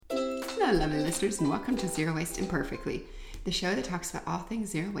Hello, lovely listeners, and welcome to Zero Waste Imperfectly, the show that talks about all things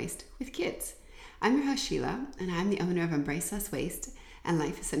zero waste with kids. I'm your host, Sheila, and I'm the owner of Embrace Less Waste and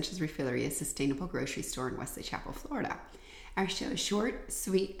Life Essentials Refillery, a sustainable grocery store in Wesley Chapel, Florida. Our show is short,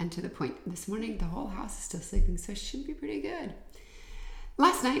 sweet, and to the point. This morning, the whole house is still sleeping, so it should be pretty good.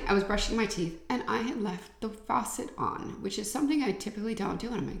 Last night, I was brushing my teeth, and I had left the faucet on, which is something I typically don't do,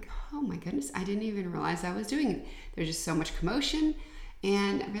 and I'm like, oh my goodness, I didn't even realize I was doing it. There's just so much commotion.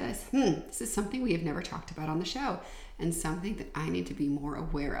 And I realized, this is something we have never talked about on the show and something that I need to be more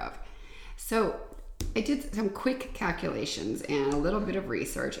aware of. So I did some quick calculations and a little bit of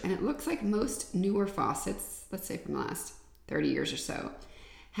research, and it looks like most newer faucets, let's say from the last 30 years or so,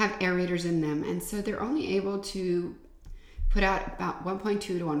 have aerators in them. And so they're only able to put out about 1.2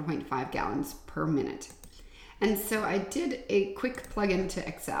 to 1.5 gallons per minute. And so I did a quick plug into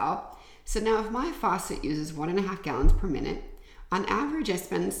Excel. So now if my faucet uses 1.5 gallons per minute, on average, I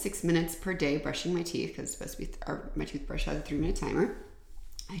spend 6 minutes per day brushing my teeth because it's supposed to be, my toothbrush has a 3-minute timer.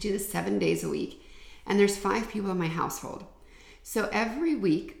 I do this 7 days a week, and there's 5 people in my household. So every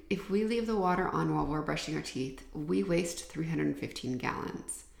week, if we leave the water on while we're brushing our teeth, we waste 315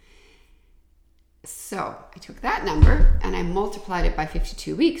 gallons. So I took that number and I multiplied it by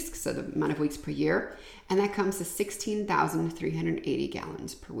 52 weeks, so the amount of weeks per year, and that comes to 16,380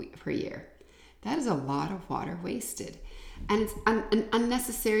 gallons per year. That is a lot of water wasted. And it's an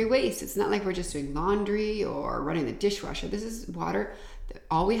unnecessary waste. It's not like we're just doing laundry or running the dishwasher. This is water that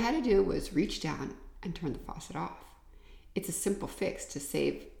all we had to do was reach down and turn the faucet off. It's a simple fix to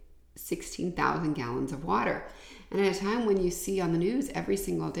save 16,000 gallons of water. And at a time when you see on the news every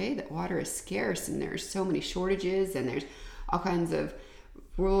single day that water is scarce and there's so many shortages and there's all kinds of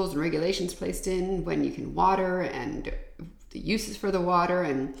rules and regulations placed in when you can water and the uses for the water.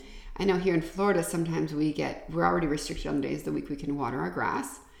 And I know here in Florida, sometimes we're already restricted on the days of the week we can water our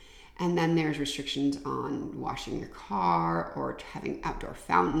grass. And then there's restrictions on washing your car or having outdoor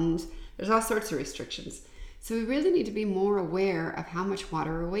fountains. There's all sorts of restrictions. So we really need to be more aware of how much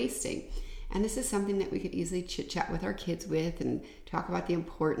water we're wasting. And this is something that we could easily chit chat with our kids with and talk about the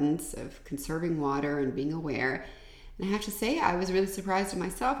importance of conserving water and being aware. And I have to say, I was really surprised at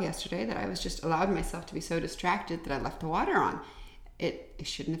myself yesterday that I was just allowed myself to be so distracted that I left the water on. It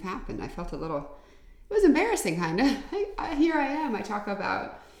shouldn't have happened. I felt it was embarrassing kind of. Here I am. I talk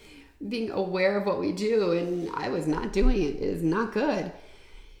about being aware of what we do and I was not doing it. It is not good.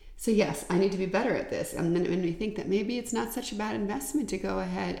 So yes, I need to be better at this. And then it made me think that maybe it's not such a bad investment to go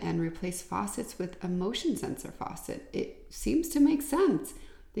ahead and replace faucets with a motion sensor faucet. It seems to make sense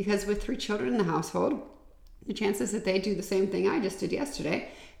because with 3 children in the household, the chances that they do the same thing I just did yesterday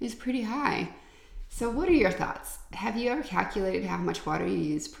is pretty high. So what are your thoughts? Have you ever calculated how much water you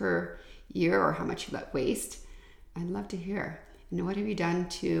use per year or how much you let waste? I'd love to hear. And what have you done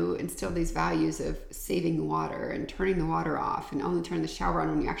to instill these values of saving water and turning the water off and only turning the shower on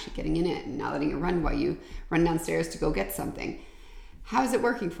when you're actually getting in it and not letting it run while you run downstairs to go get something? How is it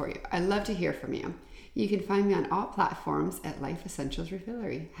working for you? I'd love to hear from you. You can find me on all platforms at Life Essentials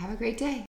Refillery. Have a great day.